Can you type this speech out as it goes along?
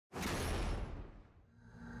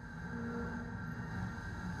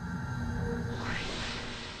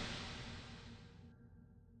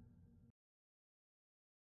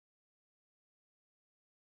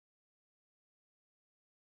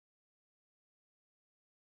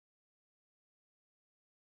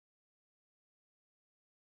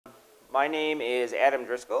my name is Adam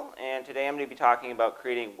Driscoll, and today I'm going to be talking about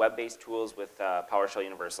creating web-based tools with PowerShell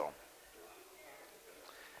Universal.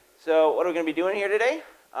 So what are we going to be doing here today?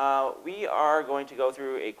 We are going to go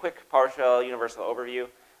through a quick PowerShell Universal overview.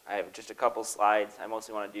 I have just a couple slides. I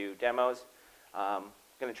mostly want to do demos. I'm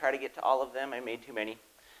going to try to get to all of them. I made too many.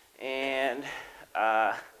 And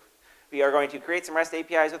we are going to create some REST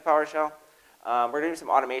APIs with PowerShell. We're going to do some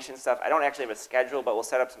automation stuff. I don't actually have a schedule, but we'll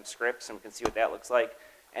set up some scripts and we can see what that looks like.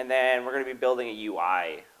 And then we're going to be building a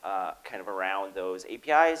UI kind of around those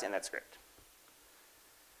APIs and that script.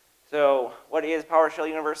 So what is PowerShell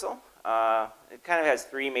Universal? It kind of has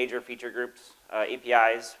three major feature groups.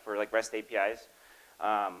 APIs for like REST APIs.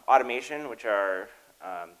 Automation, which are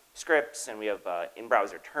scripts, and we have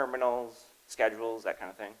in-browser terminals, schedules, that kind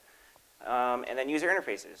of thing. And then user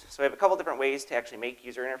interfaces. So we have a couple different ways to actually make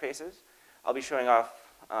user interfaces. I'll be showing off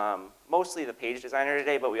mostly the page designer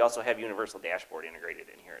today, but we also have Universal Dashboard integrated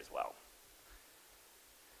in here as well.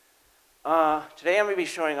 Today I'm going to be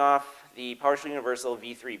showing off the PowerShell Universal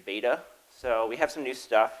v3 beta. So we have some new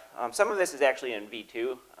stuff. Some of this is actually in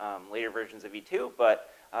v2, later versions of v2, but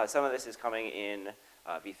some of this is coming in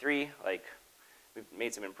v3. Like we've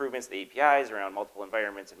made some improvements to the APIs around multiple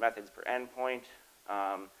environments and methods per endpoint.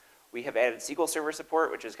 We have added SQL Server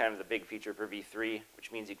support, which is kind of the big feature for v3, which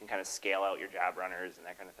means you can kind of scale out your job runners and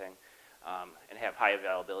that kind of thing, and have high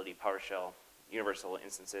availability PowerShell Universal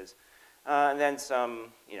instances. And then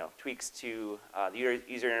some tweaks to the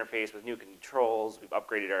user interface with new controls. We've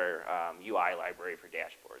upgraded our UI library for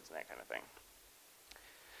dashboards and that kind of thing.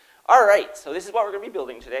 All right, so this is what we're going to be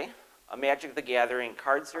building today. A Magic the Gathering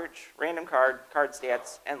card search, random card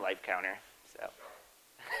stats, and life counter.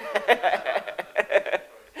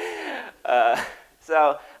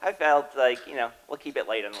 So I felt like, we'll keep it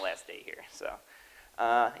light on the last day here. So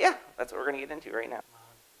yeah, that's what we're going to get into right now.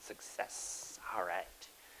 Success. All right.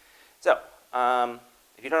 So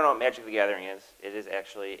if you don't know what Magic the Gathering is, it is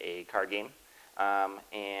actually a card game.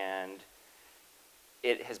 And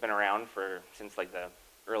it has been around since like the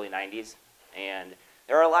early 90s. And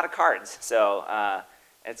there are a lot of cards. So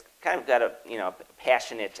it's kind of got a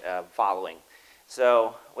passionate following.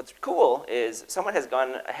 So what's cool is someone has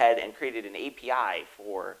gone ahead and created an API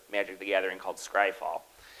for Magic the Gathering called Scryfall.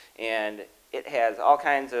 And it has all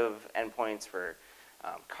kinds of endpoints for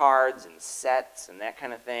cards and sets and that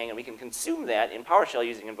kind of thing. And we can consume that in PowerShell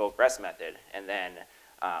using invoke REST method. And then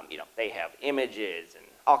they have images and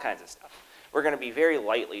all kinds of stuff. We're going to be very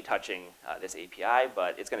lightly touching this API,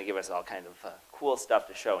 but it's going to give us all kind of cool stuff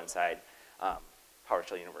to show inside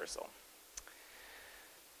PowerShell Universal.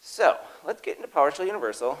 So let's get into PowerShell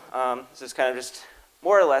Universal. This is kind of just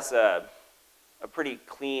more or less a pretty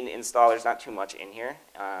clean install. There's not too much in here.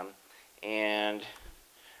 And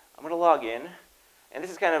I'm going to log in. And this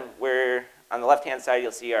is kind of where, on the left-hand side,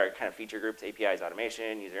 you'll see our kind of feature groups, APIs,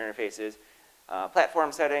 automation, user interfaces,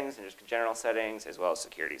 platform settings, and just general settings, as well as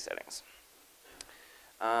security settings.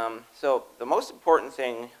 So the most important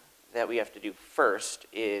thing that we have to do first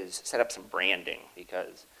is set up some branding,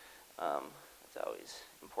 because it's always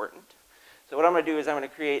important. So what I'm going to do is I'm going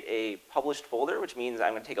to create a published folder, which means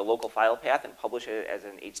I'm going to take a local file path and publish it as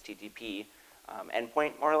an HTTP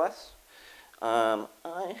endpoint, more or less. I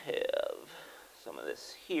have some of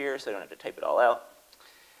this here, so I don't have to type it all out.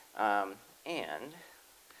 And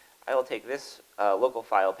I will take this local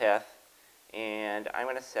file path, and I'm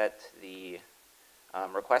going to set the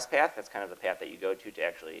request path. That's kind of the path that you go to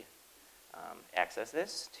actually access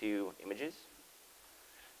this, to images.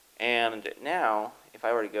 And now, if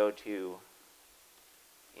I were to go to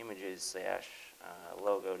images /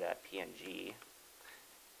 logo.png,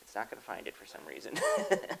 it's not going to find it for some reason.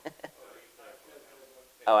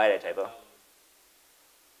 Oh, I had a typo.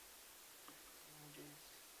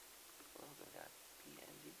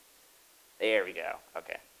 There we go.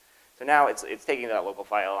 Okay. So now it's taking that local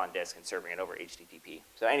file on disk and serving it over HTTP.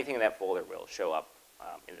 So anything in that folder will show up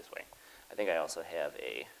in this way. I think I also have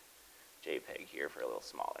a JPEG here for a little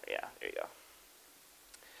smaller. Yeah, there you go.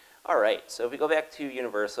 All right, so if we go back to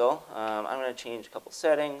Universal, I'm going to change a couple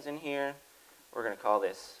settings in here. We're going to call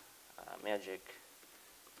this Magic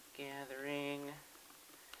Gathering,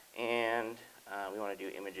 and we want to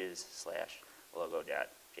do images /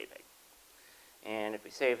 logo.jpg. And if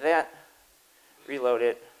we save that, reload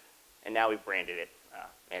it, and now we've branded it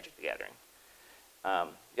Magic the Gathering.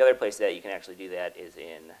 The other place that you can actually do that is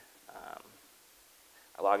in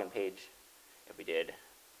a login page. If we did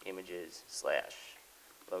images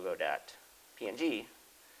 / logo.png, actually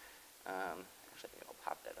I think I'll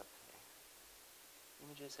pop that up.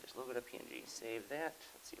 Images / logo.png, save that.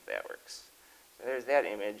 Let's see if that works. So there's that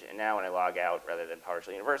image, and now when I log out, rather than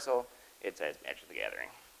PowerShell Universal, it says Magic the Gathering.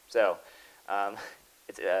 So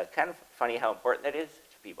it's kind of funny how important that is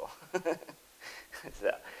to people.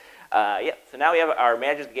 So, yeah, so now we have our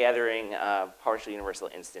Magic the Gathering PowerShell Universal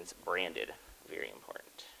instance branded. Very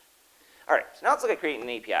important. All right, so now let's look at creating an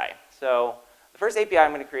API. So the first API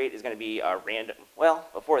I'm going to create is going to be a random. Well,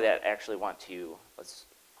 before that, I actually want to, let's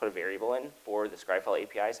put a variable in for the Driscoll API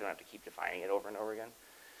so I don't have to keep defining it over and over again.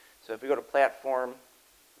 So if we go to Platform,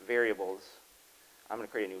 Variables, I'm going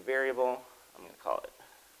to create a new variable. I'm going to call it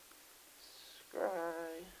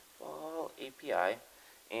Driscoll API,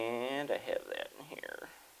 and I have that in here.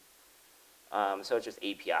 So it's just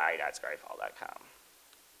api.driscoll.com.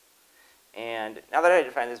 And now that I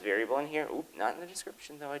define this variable in here, not in the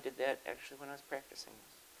description though, I did that actually when I was practicing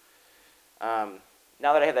this.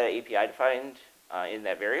 Now that I have that API defined in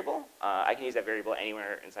that variable, I can use that variable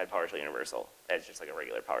anywhere inside PowerShell Universal. That's just like a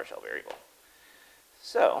regular PowerShell variable.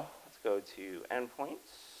 So let's go to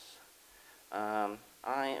endpoints.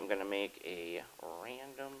 I am going to make a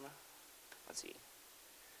random, let's see,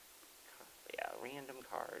 yeah, random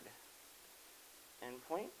card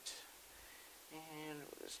endpoint. And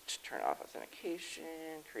we'll just turn off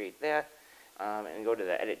authentication, create that, and go to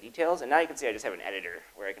the edit details. And now you can see I just have an editor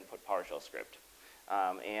where I can put PowerShell script.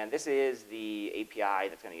 And this is the API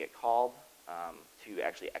that's going to get called to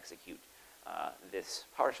actually execute this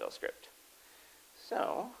PowerShell script.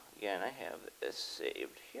 So, again, I have this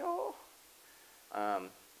saved here. Oops,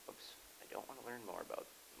 I don't want to learn more about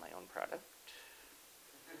my own product.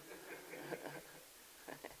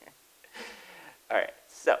 All right,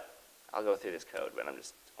 so I'll go through this code, but I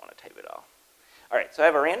just want to type it all. All right, so I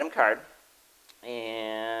have a random card,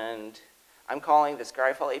 and I'm calling this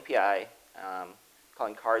Driscoll API,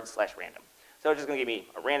 calling cards/random. So it's just going to give me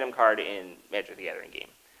a random card in Magic the Gathering game.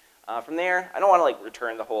 From there, I don't want to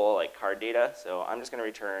return the whole card data, so I'm just going to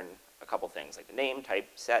return a couple things like the name, type,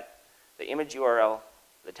 set, the image URL,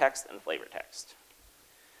 the text, and the flavor text.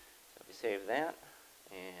 So if we save that,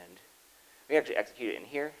 and we actually execute it in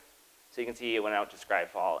here. So you can see it went out to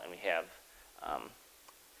Driscoll, and we have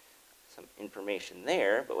some information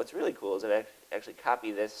there. But what's really cool is that I actually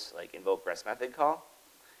copy this invoke REST method call,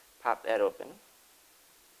 pop that open,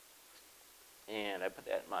 and I put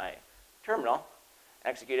that in my terminal,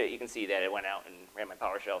 execute it. You can see that it went out and ran my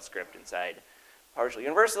PowerShell script inside PowerShell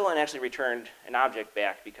Universal and actually returned an object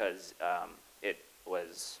back because it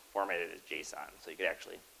was formatted as JSON. So you could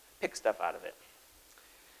actually pick stuff out of it.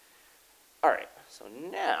 All right, so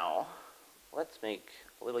now let's make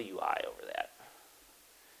a little UI over that.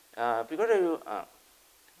 If we go to, come on,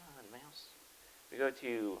 mouse. If we go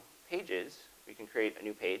to Pages, we can create a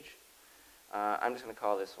new page. I'm just going to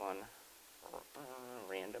call this one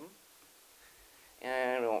random.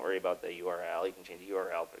 And we won't worry about the URL. You can change the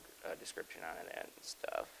URL, put a description on it and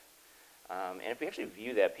stuff. And if we actually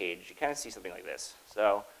view that page, you kind of see something like this.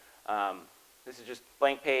 So this is just a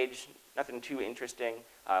blank page, nothing too interesting.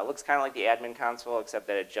 It looks kind of like the admin console, except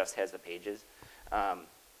that it just has the pages.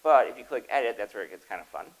 But if you click Edit, that's where it gets kind of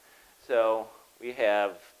fun. So we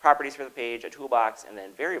have properties for the page, a toolbox, and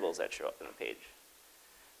then variables that show up in the page.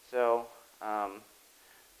 So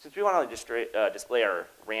since we want to display our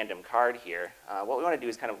random card here, what we want to do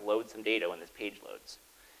is kind of load some data when this page loads.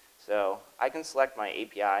 So I can select my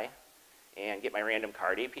API and get my random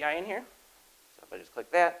card API in here. So if I just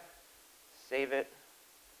click that, save it,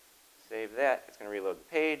 save that, it's going to reload the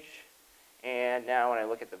page. And now when I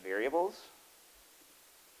look at the variables,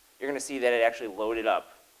 you're going to see that it actually loaded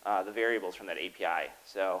up the variables from that API.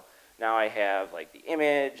 So now I have the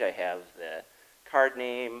image, I have the card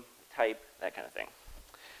name, type, that kind of thing.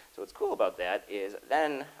 So what's cool about that is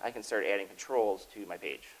then I can start adding controls to my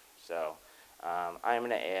page. So I'm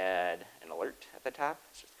going to add an alert at the top.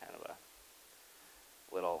 It's just kind of a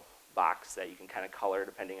little box that you can kind of color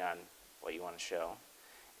depending on what you want to show.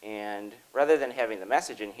 And rather than having the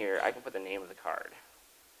message in here, I can put the name of the card.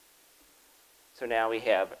 So now we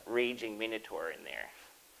have Raging Minotaur in there.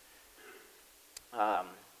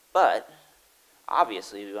 But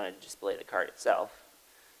obviously we want to display the card itself.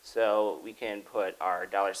 So we can put our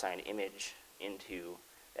 $image into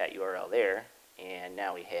that URL there, and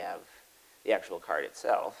now we have the actual card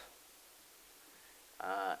itself.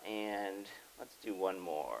 And let's do one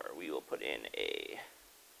more. We will put in a,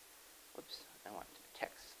 whoops, I want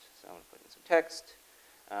text. So I'm going to put in some text,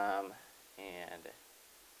 and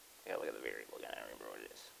I gotta look at the variable again. I don't remember what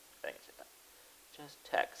it is. I think it's just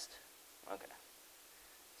text. Okay.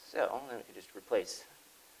 So then we can just replace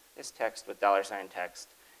this text with $text.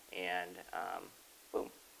 And boom.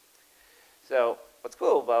 So what's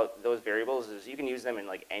cool about those variables is you can use them in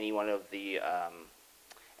any one of the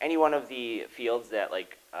fields that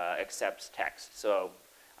accepts text. So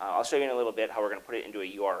I'll show you in a little bit how we're going to put it into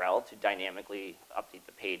a URL to dynamically update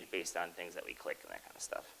the page based on things that we click and that kind of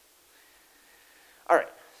stuff. All right,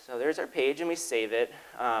 so there's our page, and we save it.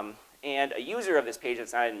 And a user of this page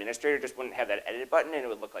that's not an administrator just wouldn't have that edit button, and it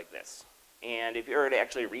would look like this. And if you were to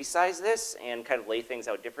actually resize this and kind of lay things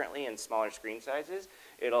out differently in smaller screen sizes,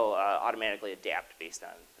 it'll automatically adapt based on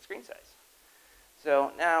the screen size.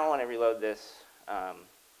 So now when I reload this,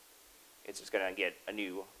 it's just going to get a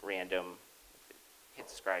new random, hit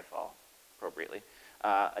the scribe file appropriately,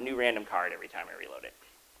 a new random card every time I reload it.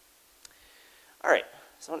 All right,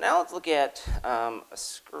 so now let's look at a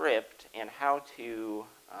script and how to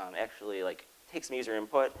actually take some user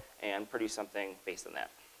input and produce something based on that.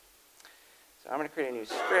 So I'm going to create a new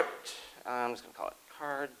script. I'm just going to call it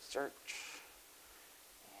card search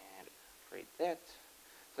and create that.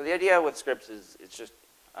 So the idea with scripts is it's just,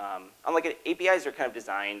 unlike APIs are kind of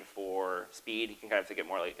designed for speed. You can kind of think it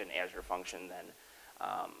more like an Azure function than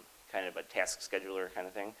kind of a task scheduler kind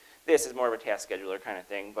of thing. This is more of a task scheduler kind of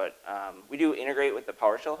thing, but we do integrate with the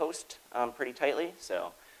PowerShell host pretty tightly.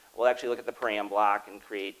 So we'll actually look at the param block and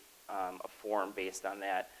create a form based on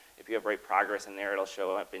that. If you have write progress in there, it'll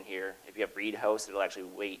show up in here. If you have read host, it'll actually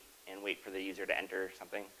wait for the user to enter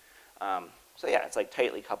something. So yeah, it's like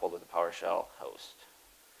tightly coupled with the PowerShell host.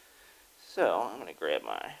 So I'm going to grab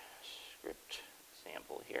my script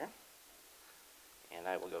sample here, and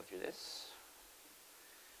I will go through this.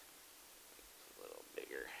 It's a little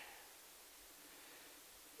bigger.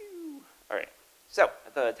 All right. So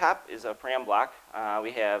at the top is a param block.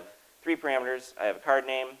 We have 3 parameters. I have a card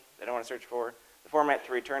name that I want to search for, the format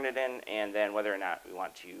to return it in, and then whether or not we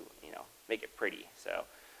want to, make it pretty. So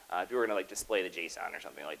if you were going to display the JSON or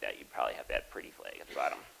something like that, you'd probably have that pretty flag at the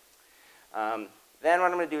bottom. Then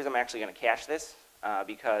what I'm going to do is I'm actually going to cache this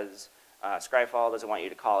because Scryfall doesn't want you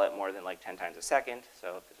to call it more than 10 times a second.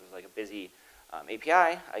 So if this was a busy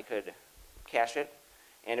API, I could cache it.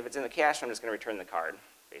 And if it's in the cache, I'm just going to return the card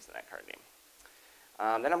based on that card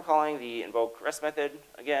name. Then I'm calling the invoke REST method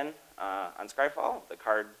again on Scryfall, the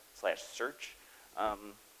card/search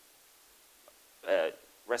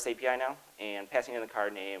REST API now, and passing in the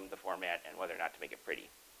card name, the format, and whether or not to make it pretty.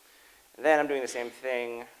 And then I'm doing the same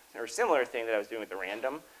thing, or similar thing that I was doing with the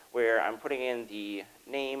random, where I'm putting in the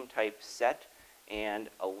name type set and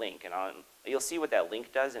a link. And you'll see what that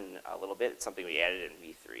link does in a little bit. It's something we added in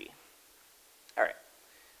v3. All right.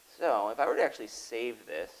 So if I were to actually save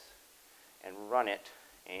this and run it,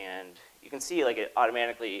 and you can see it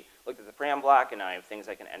automatically looked at the param block, and I have things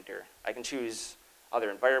I can enter. I can choose other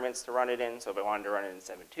environments to run it in. So if I wanted to run it in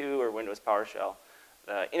 7.2 or Windows PowerShell,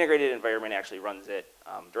 the integrated environment actually runs it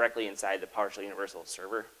directly inside the PowerShell Universal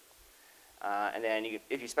server. And then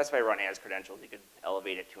if you specify run as credentials, you could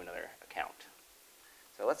elevate it to another account.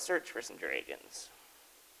 So let's search for some dragons.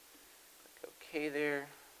 Click OK there.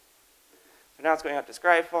 So now it's going up to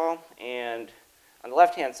Scryfall, and on the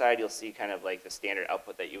left-hand side, you'll see kind of the standard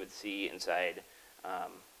output that you would see inside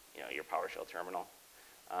your PowerShell terminal.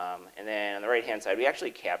 And then on the right-hand side, we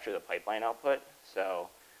actually capture the pipeline output, so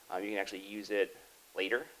you can actually use it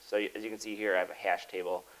later. So as you can see here, I have a hash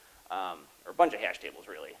table, or a bunch of hash tables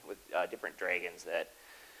really, with different dragons that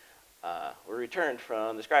were returned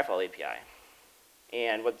from the Scryfall API.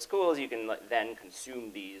 And what's cool is you can then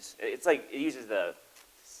consume these. It's it uses the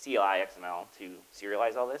CLI XML to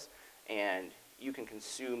serialize all this, and you can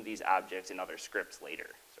consume these objects in other scripts later,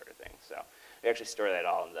 sort of thing. So we actually store that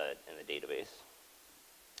all in the database.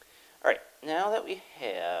 All right, now that we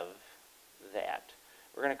have that,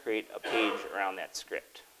 we're going to create a page around that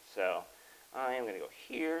script. So I am going to go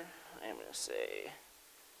here. I am going to say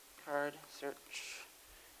card search.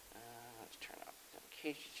 Let's turn off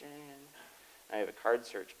authentication. I have a card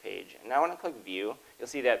search page. And now when I click view, you'll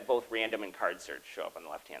see that both random and card search show up on the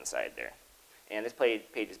left-hand side there. And this page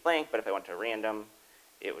is blank, but if I went to random,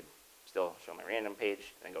 it would still show my random page,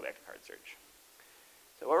 and then go back to card search.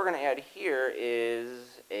 So what we're going to add here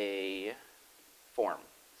is a form.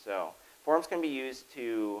 So forms can be used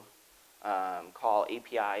to call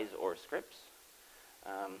APIs or scripts.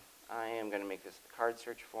 I am going to make this the card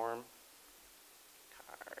search form.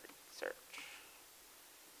 Card search.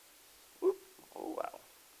 Whoop. Oh, wow.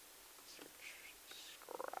 Search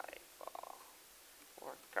Scryfall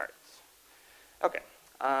for cards. Okay.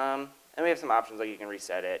 And we have some options, you can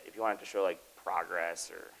reset it if you want it to show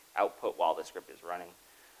progress or output while the script is running.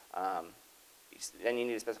 Then you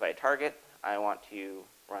need to specify a target. I want to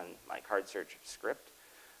run my card search script.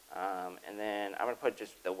 And then I'm going to put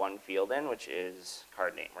just the one field in, which is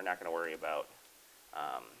card name. We're not going to worry about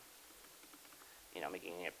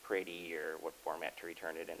making it pretty or what format to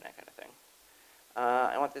return it in, that kind of thing.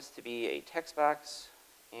 I want this to be a text box,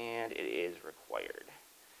 and it is required.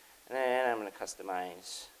 And then I'm going to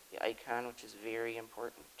customize the icon, which is very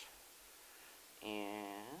important.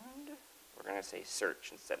 And we're going to say search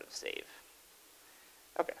instead of save.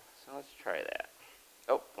 Okay, so let's try that.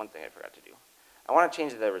 Oh, one thing I forgot to do. I want to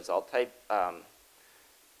change the result type.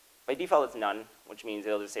 By default, it's none, which means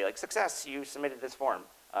it'll just say, like, success, you submitted this form.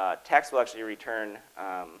 Text will actually return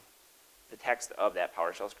the text of that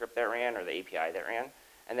PowerShell script that ran, or the API that ran.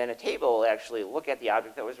 And then a table will actually look at the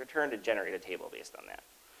object that was returned and generate a table based on that.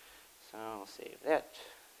 So I'll save that,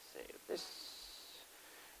 save this,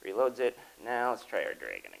 reloads it. Now let's try our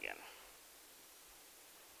dragon again.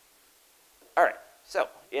 All right, so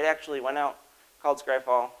it actually went out, called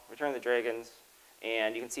Scryfall, returned the dragons,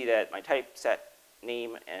 and you can see that my type, set,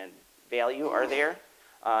 name, and value are there.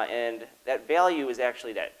 And that value is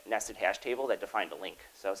actually that nested hash table that defined a link.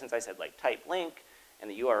 So since I said like type link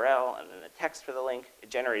and the URL and then the text for the link, it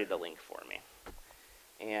generated the link for me.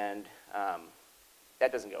 And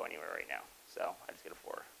that doesn't go anywhere right now. So I just get a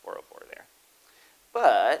 404 there.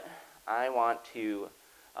 But I want to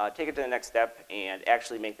take it to the next step and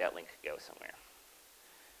actually make that link go somewhere.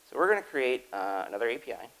 So we're going to create another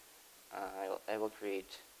API. I will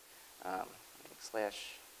create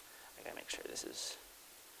slash, I gotta make sure this is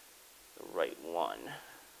the right one,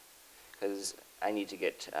 because I need to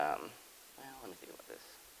get, well, let me think about this.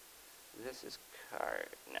 This is card,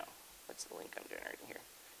 no, that's the link I'm generating here,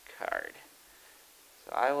 card.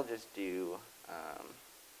 So I will just do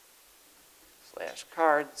slash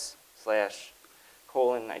cards slash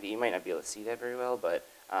colon ID. You might not be able to see that very well, but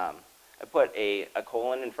I put a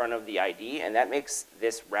colon in front of the ID, and that makes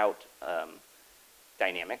this route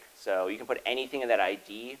dynamic. So you can put anything in that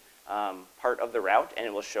ID part of the route, and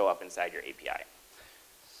it will show up inside your API.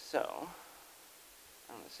 So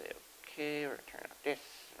I'm going to say, OK, we're going to turn off this,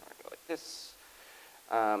 and we're going to go like this.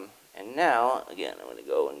 And now, again, I'm going to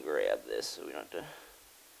go and grab this so we don't have to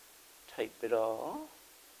type it all.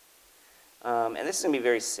 And this is going to be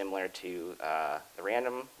very similar to the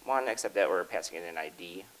random one, except that we're passing in an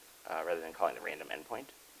ID rather than calling the random endpoint.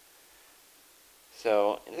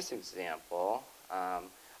 So in this example, I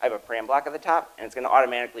have a param block at the top, and it's going to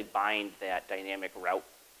automatically bind that dynamic route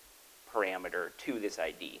parameter to this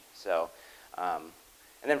ID. So, and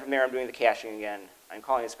then from there, I'm doing the caching again. I'm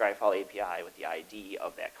calling the Scryfall API with the ID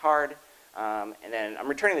of that card, and then I'm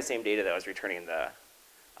returning the same data that I was returning in the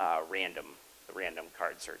random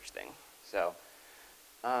card search thing. So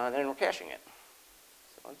then we're caching it.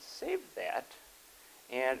 So let's save that.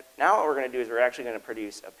 And now what we're going to do is we're actually going to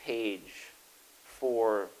produce a page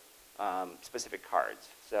for specific cards.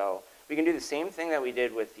 So we can do the same thing that we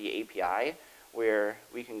did with the API, where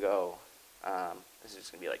we can go, this is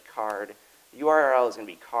just going to be like card. The URL is going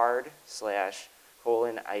to be card/:ID.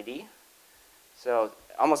 So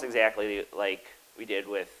almost exactly like we did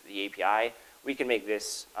with the API, we can make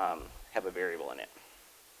this have a variable in it.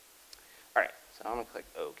 All right, so I'm going to click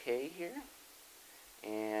OK here.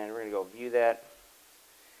 And we're going to go view that.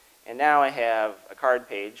 And now I have a card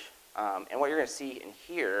page. And what you're going to see in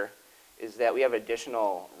here is that we have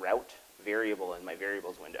additional route variable in my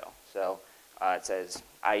variables window. So it says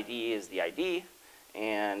ID is the ID,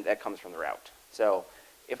 and that comes from the route. So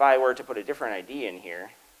if I were to put a different ID in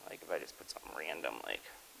here, like if I just put something random, like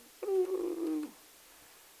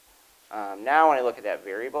now when I look at that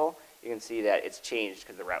variable, you can see that it's changed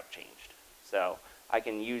because the route changed. So I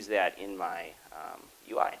can use that in my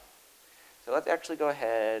UI. So let's actually go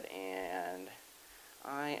ahead and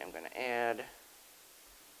I am going to add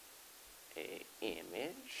an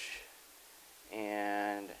image,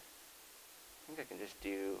 and I think I can just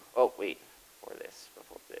do, oh wait, before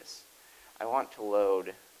this, I want to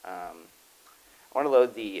load,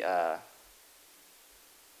 the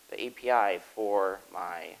API for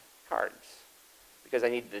my cards, because I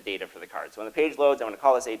need the data for the cards. So when the page loads, I'm going to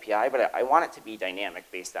call this API, but I want it to be dynamic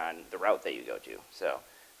based on the route that you go to. So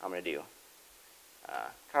I'm going to do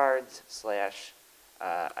cards/ID.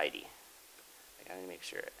 I gotta make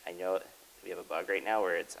sure. I know we have a bug right now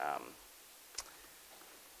where it's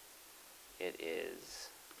it is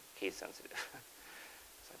case sensitive.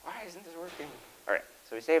 It's like, why isn't this working? All right,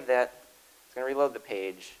 so we saved that. It's gonna reload the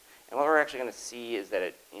page, and what we're actually gonna see is that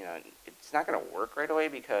it's not gonna work right away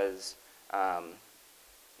because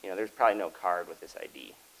there's probably no card with this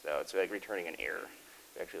ID, so it's like returning an error.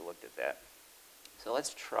 We actually looked at that. So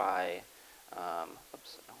let's try.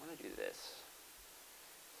 Oops, I want to do this.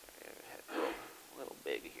 Sorry, I had a little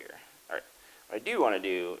big here. All right, what I do want to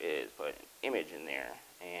do is put an image in there,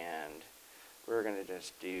 and we're going to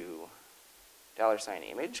just do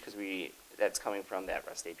 $image because that's coming from that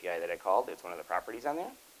REST API that I called. It's one of the properties on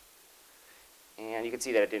there. And you can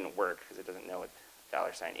see that it didn't work because it doesn't know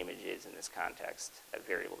 $images in this context. That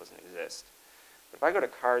variable doesn't exist. But if I go to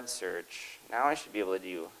card search, now I should be able to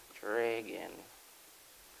do drag in.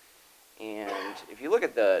 And if you look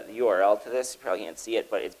at the URL to this, you probably can't see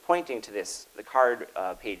it, but it's pointing to this, the card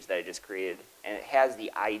page that I just created, and it has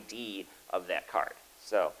the ID of that card.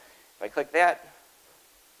 So if I click that,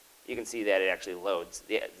 you can see that it actually loads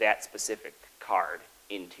that specific card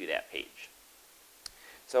into that page.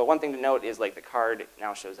 So one thing to note is like the card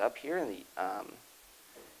now shows up here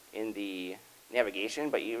in the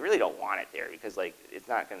navigation, but you really don't want it there because like it's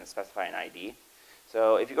not going to specify an ID.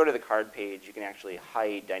 So if you go to the card page, you can actually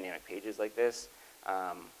hide dynamic pages like this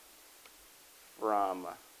from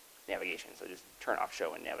navigation. So just turn off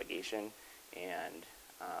show in navigation, and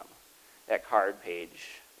that card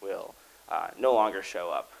page will no longer show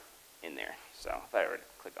up in there. So if I were to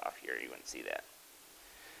click off here, you wouldn't see that.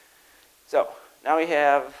 So now we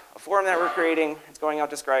have a form that we're creating. It's going out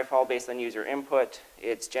to Scryfall based on user input.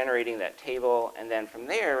 It's generating that table, and then from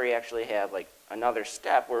there we actually have like another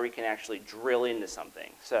step where we can actually drill into something.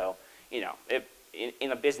 So, you know, if,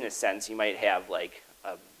 in a business sense, you might have like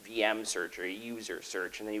a VM search or a user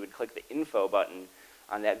search, and then you would click the info button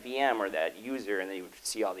on that VM or that user, and then you would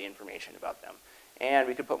see all the information about them. And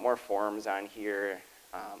we could put more forms on here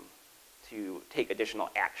to take additional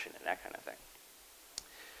action and that kind of thing.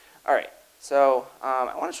 All right, so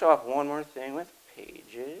I want to show off one more thing with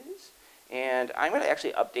pages, and I'm going to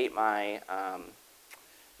actually update my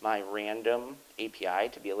my random API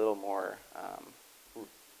to be a little more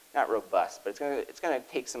not robust, but it's going to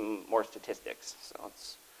take some more statistics. So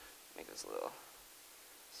let's make this a little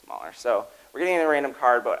smaller. So we're getting a random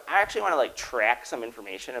card, but I actually want to like track some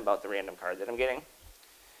information about the random card that I'm getting.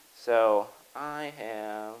 So I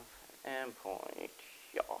have an endpoint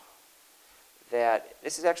here that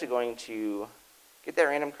this is actually going to get that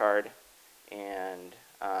random card and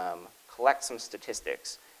collect some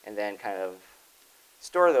statistics and then kind of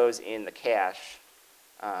store those in the cache.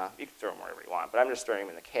 You can store them wherever you want, but I'm just storing them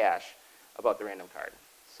in the cache about the random card.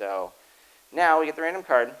 So now we get the random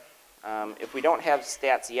card. If we don't have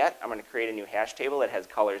stats yet, I'm going to create a new hash table that has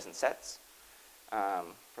colors and sets.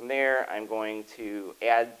 From there, I'm going to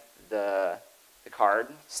add the card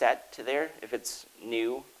set to there. If it's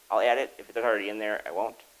new, I'll add it. If it's already in there, I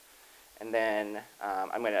won't. And then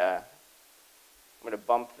I'm going to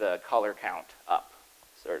bump the color count up,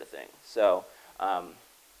 sort of thing. So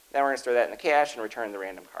then we're going to store that in the cache and return the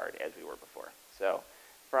random card as we were before. So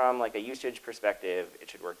from like a usage perspective, it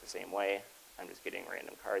should work the same way. I'm just getting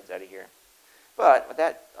random cards out of here. But what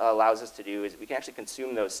that allows us to do is we can actually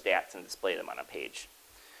consume those stats and display them on a page.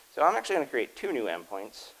 So I'm actually going to create two new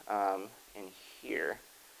endpoints in here.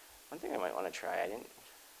 One thing I might want to try, I didn't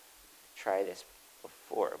try this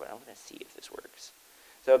before, but I'm going to see if this works.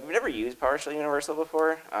 So if you've never used PowerShell Universal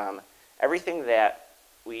before, everything that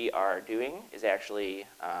we are doing is actually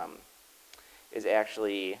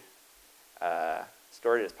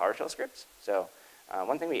stored as PowerShell scripts. So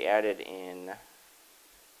one thing we added in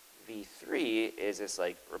v3 is this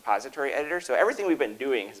like repository editor. So everything we've been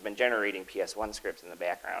doing has been generating PS1 scripts in the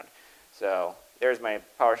background. So there's my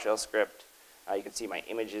PowerShell script. You can see my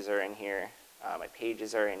images are in here. My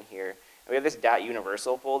pages are in here. And we have this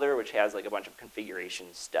 .universal folder which has like a bunch of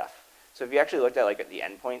configuration stuff. So if you actually looked at like the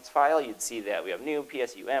endpoints file, you'd see that we have new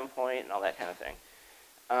PSU endpoint and all that kind of thing.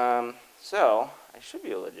 So I should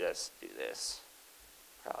be able to just do this.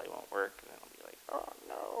 Probably won't work, and then I'll be like, oh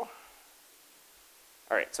no.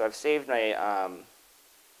 All right, so I've saved my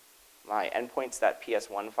my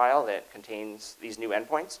endpoints.ps1 file that contains these new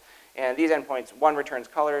endpoints. And these endpoints, one returns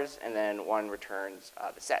colors, and then one returns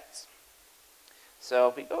the sets. So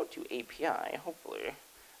if we go to API, hopefully,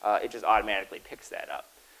 it just automatically picks that up.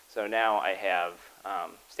 So now I have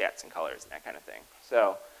stats and colors and that kind of thing.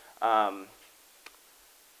 So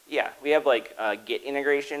yeah, we have like a Git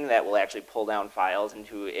integration that will actually pull down files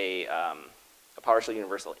into a PowerShell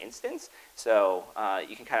Universal instance. So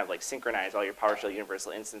you can kind of like synchronize all your PowerShell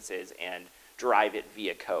Universal instances and drive it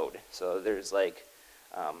via code. So there's like,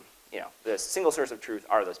 you know, the single source of truth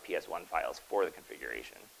are those PS1 files for the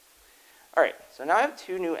configuration. All right, so now I have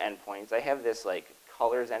two new endpoints. I have this like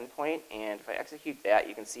colors endpoint, and if I execute that,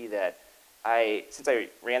 you can see that since I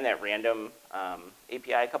ran that random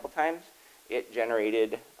API a couple times, it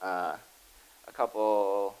generated a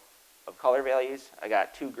couple of color values. I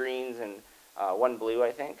got 2 greens and 1 blue,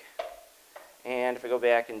 I think. And if I go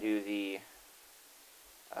back and do the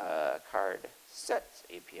card sets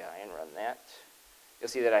API and run that, you'll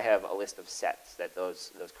see that I have a list of sets that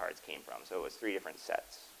those cards came from. So it was 3 different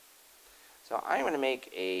sets. So I'm going to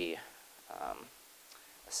make a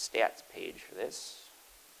stats page for this.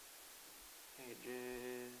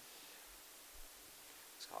 Pages.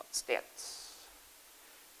 call it stats.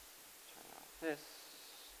 Turn off this,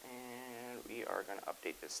 and we are going to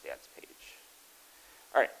update this stats page.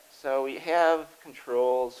 All right, so we have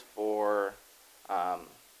controls for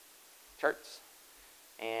charts,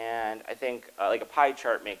 and I think like a pie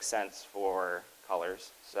chart makes sense for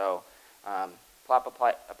colors. So plop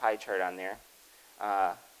a pie chart on there.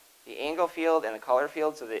 The angle field and the color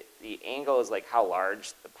field, so the angle is like how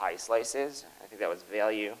large the pie slice is. I think that was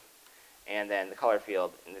value. And then the color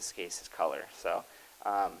field, in this case, is color. So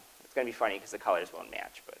it's going to be funny because the colors won't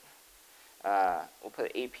match. But we'll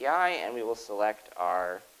put API, and we will select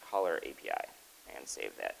our color API and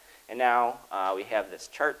save that. And now we have this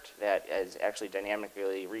chart that is actually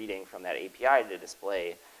dynamically reading from that API to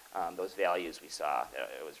display those values we saw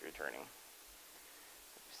that it was returning.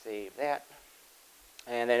 Save that.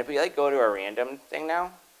 And then if we go to our random thing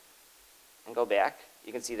now and go back,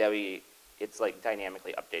 you can see that it's like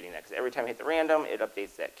dynamically updating that, because every time we hit the random, it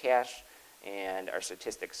updates that cache and our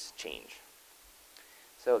statistics change.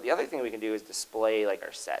 So the other thing we can do is display like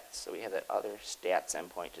our sets. So we have that other stats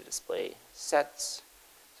endpoint to display sets.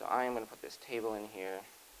 So I am going to put this table in here,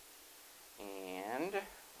 and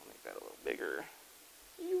I'll make that a little bigger.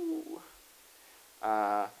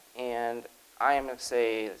 And I am going to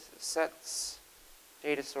say this is sets.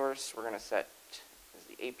 Data source, we're going to set as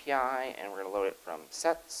the API, and we're going to load it from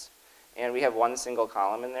sets. And we have one single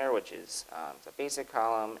column in there, which is it's a basic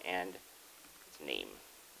column, and it's name.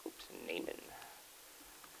 Oops, naming.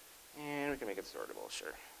 And we can make it sortable,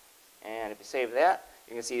 sure. And if you save that,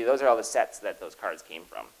 you can see those are all the sets that those cards came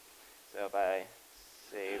from. So if I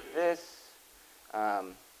save this,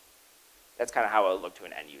 that's kind of how it would look to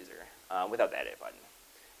an end user without the edit button.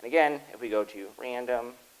 And again, if we go to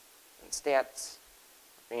random and stats,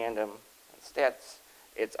 random and stats,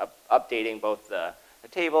 it's updating both the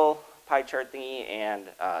table, pie chart thingy, and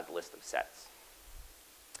the list of sets.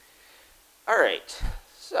 All right,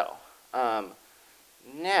 so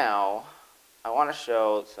now I want to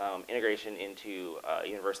show some integration into a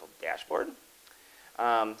universal dashboard.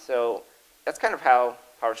 So that's kind of how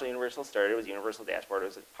PowerShell Universal started. It was Universal Dashboard. It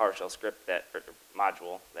was a PowerShell script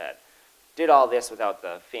module that did all this without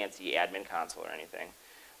the fancy admin console or anything.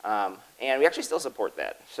 And we actually still support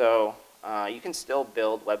that. So you can still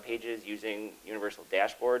build web pages using Universal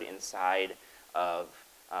Dashboard inside of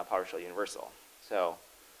PowerShell Universal. So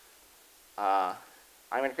I'm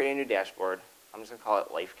going to create a new dashboard. I'm just going to call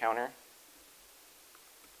it Life Counter.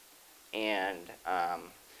 And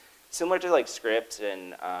similar to like scripts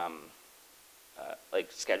and like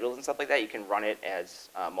schedules and stuff like that, you can run it as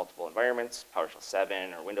multiple environments, PowerShell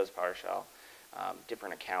 7 or Windows PowerShell,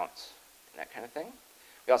 different accounts, and that kind of thing.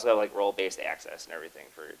 We also have like role-based access and everything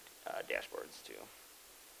for dashboards too.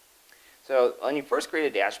 So when you first create a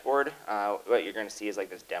dashboard, what you're going to see is like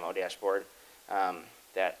this demo dashboard.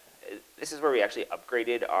 This is where we actually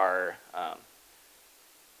upgraded our.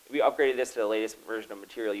 We upgraded this to the latest version of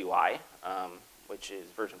Material UI, which is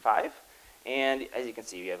version 5. And as you can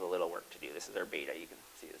see, we have a little work to do. This is our beta. You can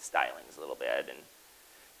see the styling is a little bad,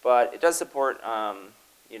 but it does support,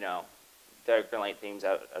 you know, Driscoll themes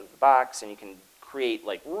out of the box, and you can create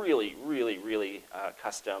like really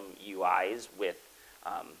custom UIs with,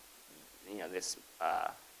 you know, this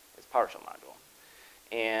PowerShell module.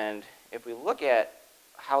 And if we look at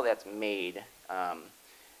how that's made,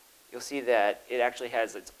 you'll see that it actually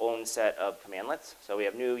has its own set of commandlets. So we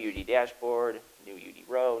have new UD dashboard, new UD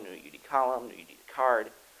row, new UD column, new UD card,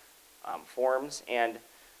 forms. And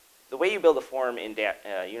the way you build a form in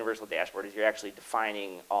Universal Dashboard is you're actually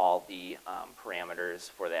defining all the parameters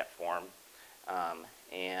for that form.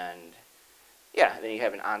 And yeah, then you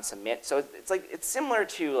have an on submit. So it's similar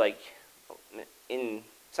to like in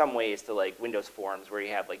some ways to like Windows Forms, where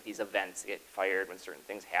you have like these events that get fired when certain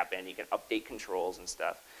things happen. You can update controls and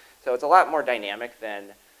stuff. So it's a lot more dynamic than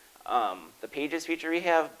the Pages feature we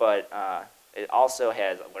have, but it also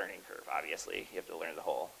has a learning curve, obviously. You have to learn the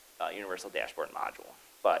whole Universal Dashboard module.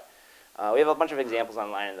 But we have a bunch of examples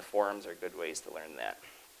online, and the forums are good ways to learn that.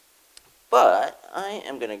 But I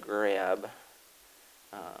am going to grab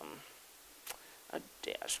a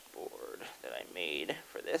dashboard that I made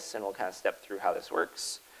for this, and we'll kind of step through how this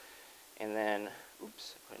works. And then,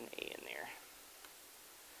 oops, put an A in there.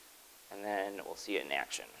 And then we'll see it in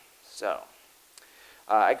action. So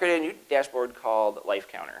I created a new dashboard called Life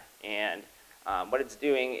Counter. And what it's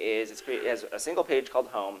doing is it has a single page called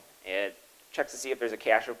Home. It checks to see if there's a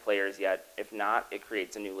cache of players yet. If not, it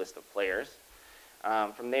creates a new list of players.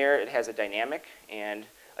 From there, it has a dynamic. And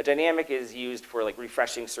a dynamic is used for like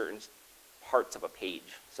refreshing certain parts of a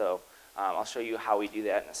page. So I'll show you how we do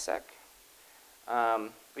that in a sec.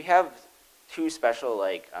 We have two special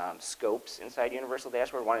scopes inside Universal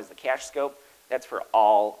Dashboard. One is the cache scope. That's for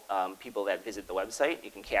all people that visit the website.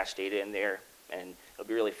 You can cache data in there, and it'll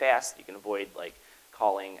be really fast. You can avoid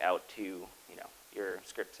calling out to your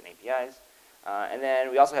scripts and APIs. And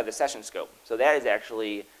then we also have the session scope. So that is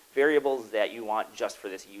actually variables that you want just for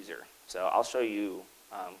this user. So I'll show you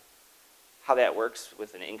how that works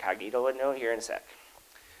with an incognito window here in a sec.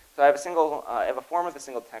 So I have a form with a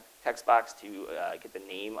single text box to get the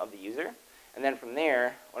name of the user. And then from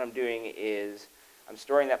there, what I'm doing is I'm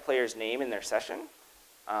storing that player's name in their session.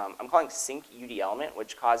 I'm calling sync UD element,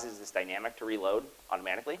 which causes this dynamic to reload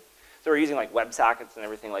automatically. So we're using WebSockets and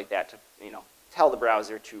everything like that to tell the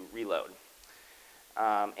browser to reload.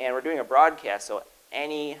 And we're doing a broadcast, so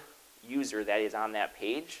any user that is on that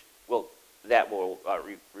page will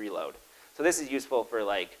reload. So this is useful for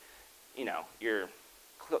you're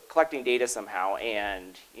collecting data somehow,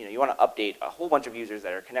 and you want to update a whole bunch of users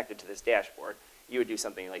that are connected to this dashboard. You would do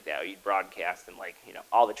something like that. You'd broadcast, and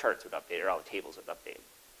all the charts would update, or all the tables would update.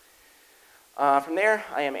 From there,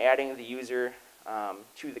 I am adding the user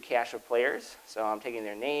to the cache of players. So I'm taking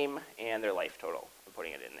their name and their life total and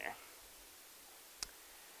putting it in there.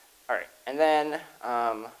 All right, and then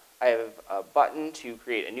I have a button to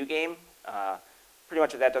create a new game. Pretty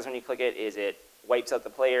much what that does when you click it is it wipes out the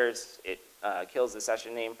players, it kills the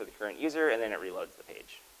session name for the current user, and then it reloads the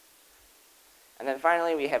page. And then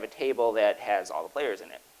finally, we have a table that has all the players in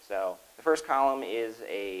it. So the first column is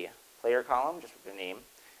a player column, just with their name.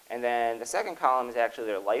 And then the second column is actually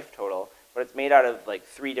their life total, but it's made out of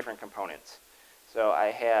 3 different components. So I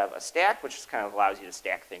have a stack, which just kind of allows you to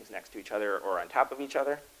stack things next to each other or on top of each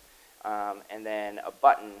other. And then a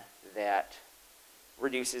button that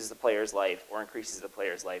reduces the player's life or increases the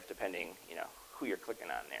player's life, depending who you're clicking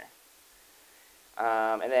on there.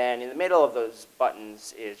 And then in the middle of those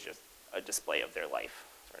buttons is just a display of their life,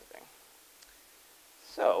 sort of thing.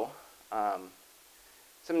 So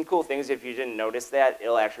some cool things, if you didn't notice that,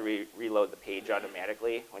 it'll actually reload the page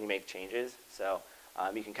automatically when you make changes. So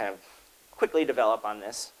you can kind of quickly develop on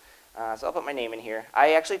this. So I'll put my name in here.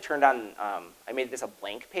 I actually turned on, I made this a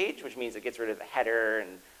blank page, which means it gets rid of the header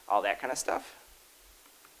and all that kind of stuff.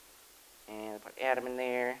 And put Adam in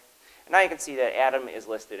there. And now you can see that Adam is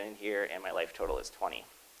listed in here and my life total is 20.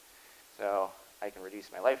 So I can reduce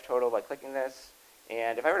my life total by clicking this.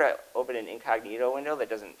 And if I were to open an incognito window that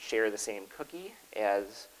doesn't share the same cookie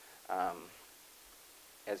as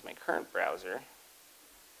my current browser,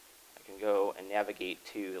 I can go and navigate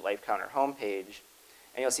to the life counter homepage.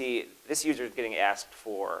 And you'll see this user is getting asked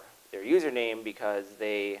for their username because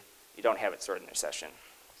you don't have it stored in their session.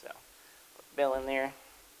 So put Bill in there.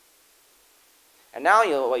 And now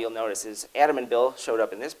what you'll notice is Adam and Bill showed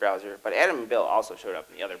up in this browser, but Adam and Bill also showed up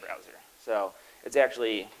in the other browser. So it's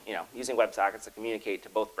actually using WebSockets to communicate to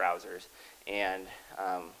both browsers. And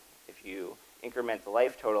if you increment the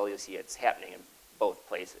life total, you'll see it's happening in both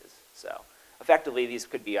places. So effectively, these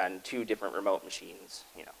could be on 2 different remote machines,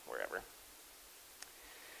 wherever.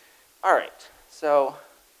 All right, so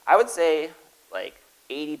I would say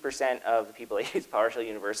 80% of the people that use PowerShell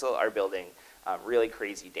Universal are building really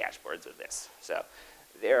crazy dashboards with this. So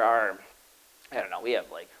there are, we have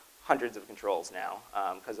hundreds of controls now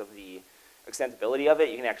because of the extensibility of it.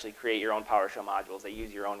 You can actually create your own PowerShell modules. They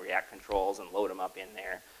use your own React controls and load them up in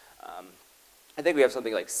there. I think we have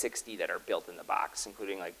something like 60 that are built in the box,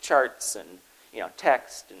 including charts and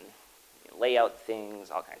text and layout things,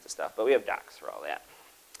 all kinds of stuff. But we have docs for all that.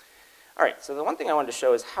 All right, so the one thing I wanted to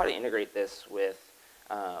show is how to integrate this with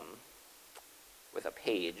a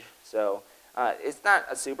page. So it's not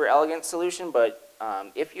a super elegant solution, but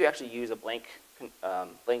if you actually use a blank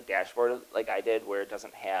dashboard like I did, where it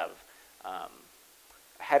doesn't have a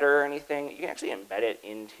header or anything, you can actually embed it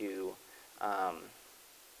into a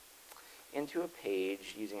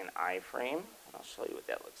page using an iframe. And I'll show you what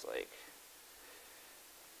that looks like.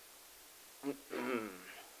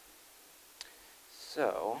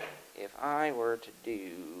 So if I were to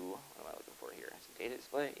do, what am I looking for here? Is it data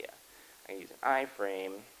display? Yeah. I can use an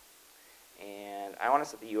iframe, and I want to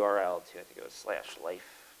set the URL to, I think it was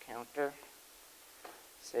 /life_counter.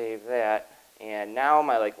 Save that, and now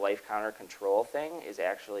my life counter control thing is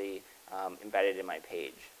actually embedded in my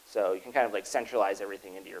page. So you can kind of centralize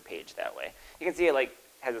everything into your page that way. You can see it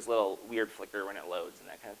has this little weird flicker when it loads and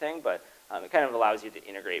that kind of thing, but it kind of allows you to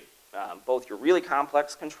integrate both your really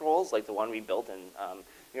complex controls, like the one we built in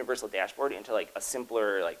Universal Dashboard, into a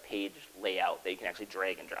simpler page layout that you can actually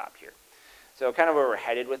drag and drop here. So kind of where we're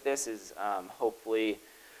headed with this is hopefully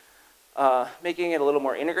making it a little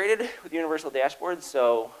more integrated with Universal Dashboard.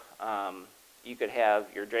 So you could have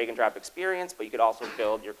your drag and drop experience, but you could also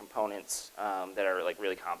build your components that are like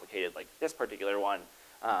really complicated, like this particular one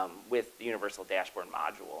with the universal dashboard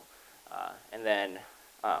module. And then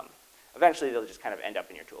eventually they'll just kind of end up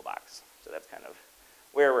in your toolbox. So that's kind of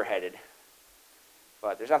where we're headed.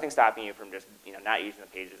 But there's nothing stopping you from just not using the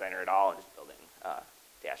page designer at all and just building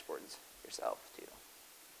dashboards yourself too.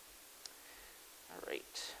 All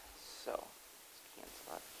right, so let's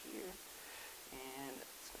cancel out here. And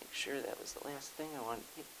let's make sure that was the last thing I wanted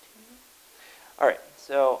to get to. All right,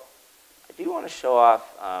 so I do want to show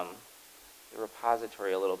off the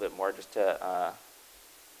repository a little bit more just to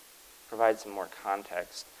provide some more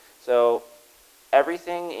context. So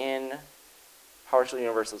everything in PowerShell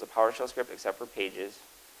Universal is a PowerShell script except for pages.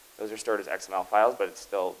 Those are stored as XML files, but it's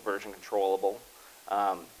still version controllable.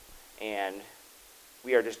 And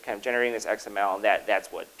we are just kind of generating this XML, and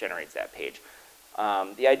that's what generates that page.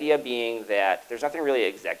 The idea being that there's nothing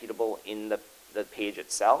really executable in the page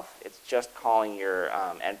itself. It's just calling your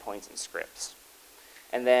endpoints and scripts.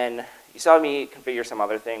 And then you saw me configure some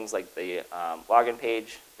other things like the login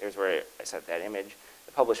page. There's where I set that image.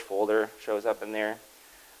 The publish folder shows up in there.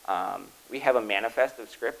 We have a manifest of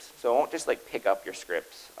scripts, so it won't just like pick up your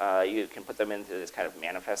scripts. You can put them into this kind of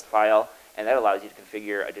manifest file, and that allows you to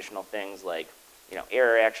configure additional things like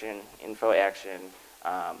error action, info action,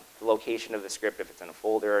 the location of the script if it's in a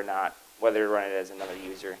folder or not, whether to run it as another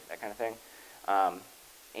user, that kind of thing,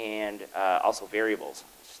 and also variables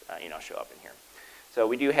show up in here. So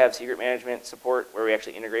we do have secret management support where we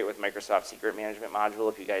actually integrate with Microsoft Secret Management module.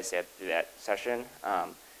 If you guys sat through that session,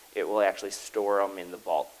 it will actually store them in the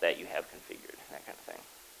vault that you have configured, that kind of thing.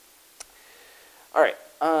 All right,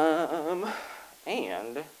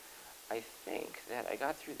 and I think that I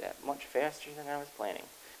got through that much faster than I was planning.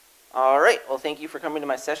 All right, well, thank you for coming to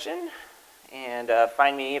my session, and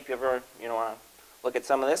find me if you ever want to look at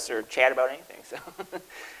some of this or chat about anything. So,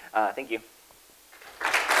 thank you.